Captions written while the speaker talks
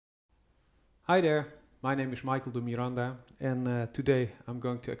Hi there, my name is Michael de Miranda, and today I'm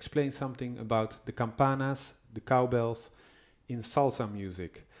going to explain something about the campanas, the cowbells in salsa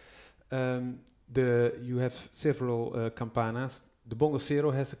music. You have several campanas. The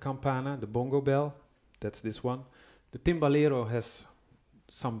bongocero has a campana, the bongobell, that's this one. The timbalero has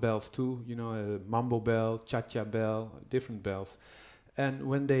some bells too, you know, a mambobell, cha-cha bell, different bells. And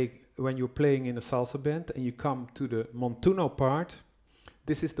when you're playing in a salsa band and you come to the montuno-part,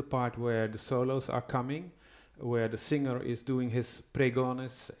 this is the part where the solos are coming, where the singer is doing his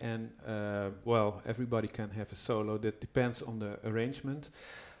pregones, and well, everybody can have a solo. That depends on the arrangement.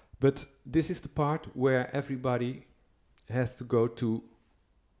 But this is the part where everybody has to go to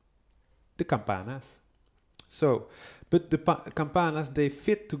the campanas. So, but the campanas, they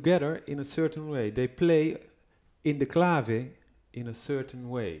fit together in a certain way. They play in the clave in a certain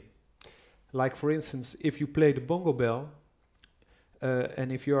way. Like for instance, if you play the bongobell,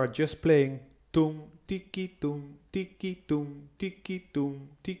 and if you are just playing tum tiki tum tiki tum tiki tum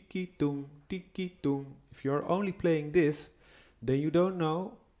tiki tum tiki tum, if you are only playing this, then you don't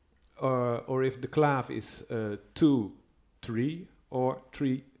know, or if the clave is 2-3 or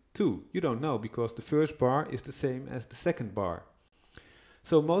 3-2. You don't know because the first bar is the same as the second bar.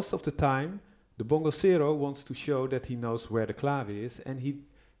 So most of the time, the bongocero wants to show that he knows where the clave is, and he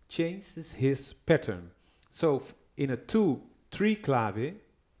changes his pattern. So in a 2-3 clave,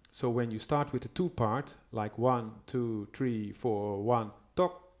 so when you start with the 2 part, like 1, 2, 3, 4, 1,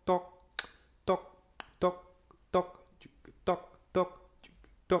 toc, toc, toc, toc, toc, toc, toc,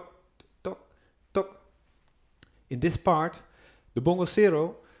 toc, toc, toc. In this part, the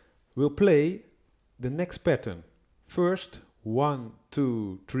bongocero will play the next pattern. First, 1,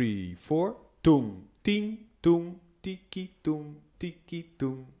 2, 3, 4, tum, ting, tum, tiki, tum, tiki,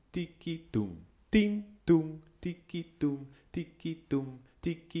 tum, tiki, tum, ting, tum, tiki, tum, tiki, tum,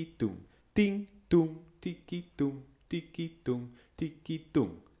 tiki, tum, ting, tum, tiki, tum, tiki, tum, tiki,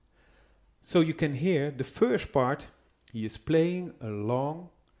 tum. So you can hear the first part, he is playing along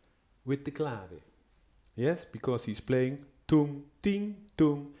with the clave. Yes, because he's playing tum, ting,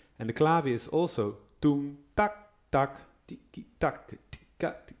 tum, and the clave is also tum, tak, tak, tiki, tak,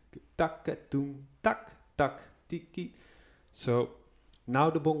 tika, tika, tak, tum, tak, tak, tiki. So now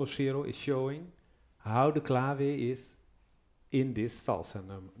the bongocero is showing how the clave is in this salsa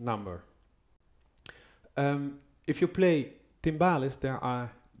number. If you play timbales, there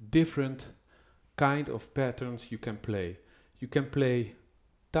are different kind of patterns you can play. You can play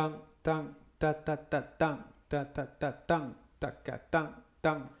tang, tang, ta ta ta tang, ta ta ta tang, ta ka tang,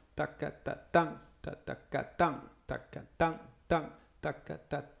 tang, ta ka ta tang, ta ta ka tang, ta ka tang, tang, ta ka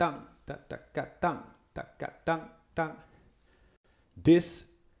ta tang, ta ta ka tang, ta ka tang, tang. This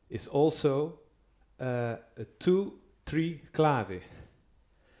is also a 2-3 clave.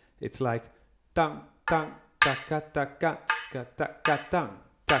 It's like tang tang taka taka taka tang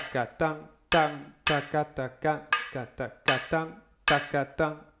taka tang tang taka taka taka tang taka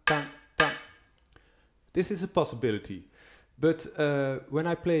tang tang tang. This is a possibility, but when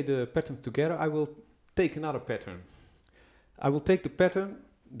I play the patterns together, I will take another pattern. I will take the pattern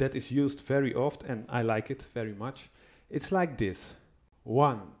that is used very often, and I like it very much. It's like this: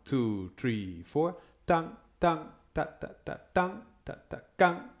 1, 2, 3, 4. Tang tang ta ta ta tang ta ta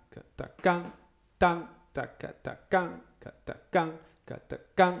kang ka ta kang tang ta ka ta kang ka ta kang ka ta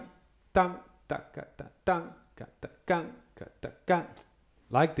kang tang ta ka ta tang ka ta kang ka ta kang,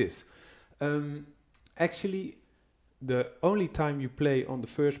 like this. Actually, the only time you play on the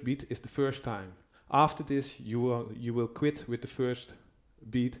first beat is the first time. After this, you will quit with the first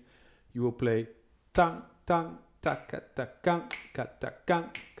beat. You will play tang tang ta ka ta kang ka ta kang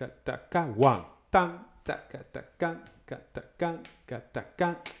ka ta kang 1. Tang, ta ka ta kang, ka ta kang, ka ta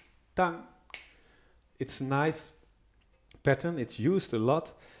kang, tang. It's a nice pattern, it's used a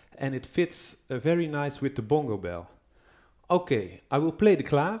lot, and it fits very nice with the bongo bell. Okay, I will play the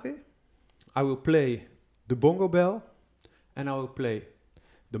clave, I will play the bongo bell, and I will play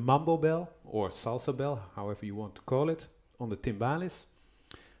the mambo bell, or salsa bell, however you want to call it, on the timbales.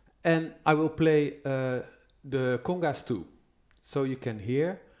 And I will play the congas too, so you can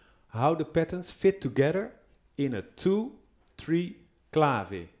hear how the patterns fit together in a 2-3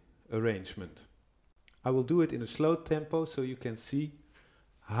 clave arrangement. I will do it in a slow tempo so you can see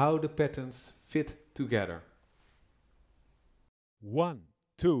how the patterns fit together. 1,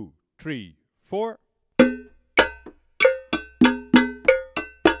 2, 3, 4.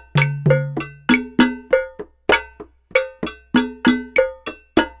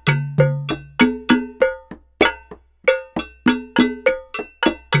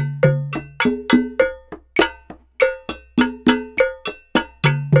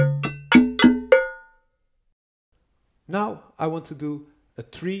 Now I want to do a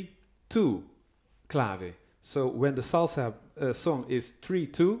 3-2 clave. So when the salsa song is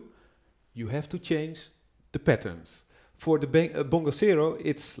 3-2, you have to change the patterns. For the bongocero,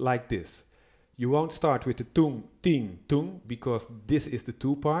 it's like this. You won't start with the tung, ting, tung, because this is the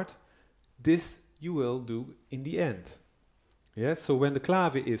 2 part. This you will do in the end. Yes, so when the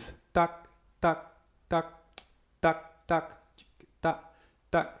clave is tak, tak, tak, tak, tak, tak,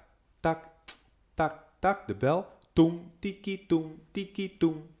 tak, tak, tak, tak, the bell, tung, tiki, tung, ting,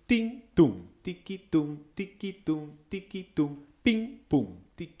 tung, tiki, tung, tiki, tung, ping, pung,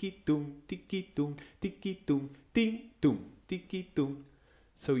 tiki, tung, ting, tung, tiki, tung.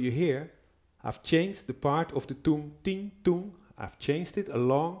 So you hear, I've changed the part of the tung, ting, tung. I've changed it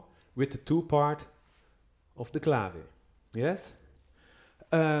along with the 2 part of the clave. Yes?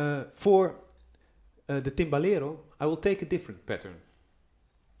 For the timbalero, I will take a different pattern.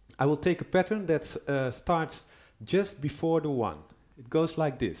 I will take a pattern that starts just before the 1. It goes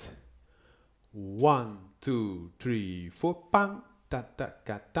like this. 1, 2, 3, 4, pang, ta ta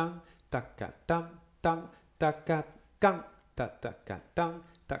ka tang, ta ka tang, tang, ta ka kang, ta ta ka tang,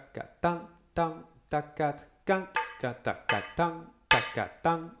 ta ka tang, tang, ta ka kang, ka ta ka tang, ta ka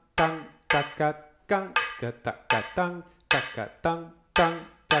tang, tang, ta ka kang, ka ta ka tang, ta ka tang, tang,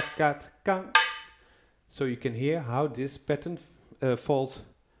 ta ka kang. So you can hear how this pattern falls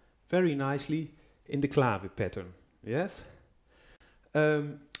very nicely in the clave pattern. Yes?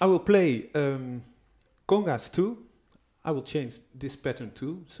 I will play congas too. I will change this pattern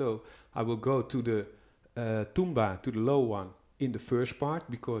too. So I will go to the tumba, to the low one in the first part,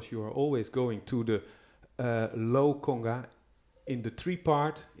 because you are always going to the low conga in the 3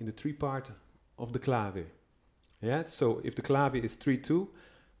 part, of the clave. Yeah. So if the clave is 3-2,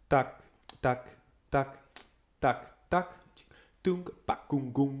 tak, tak, tak, tak, tak. Tung pak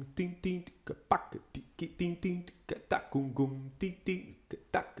gung gung ting ting pak ting ting ting tak gung gung ting ting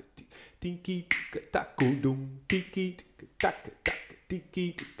tak ting ting tak gung dung ting tak tak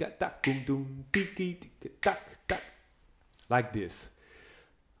ting tak gung dung ting tak tak. Like this.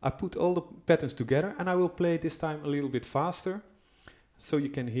 I put all the patterns together and I will play this time a little bit faster, so you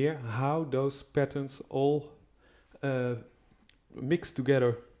can hear how those patterns all mix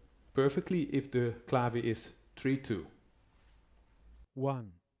together perfectly if the clave is 3-2.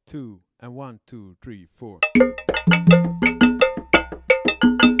 1, 2, and 1, 2, 3, 4.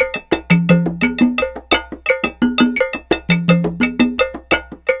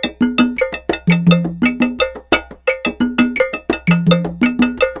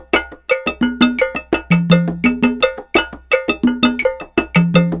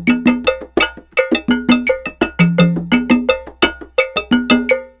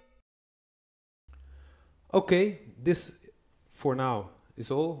 Okay, this for now is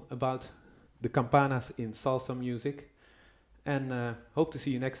all about the campanas in salsa music, and hope to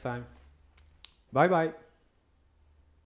see you next time. Bye bye.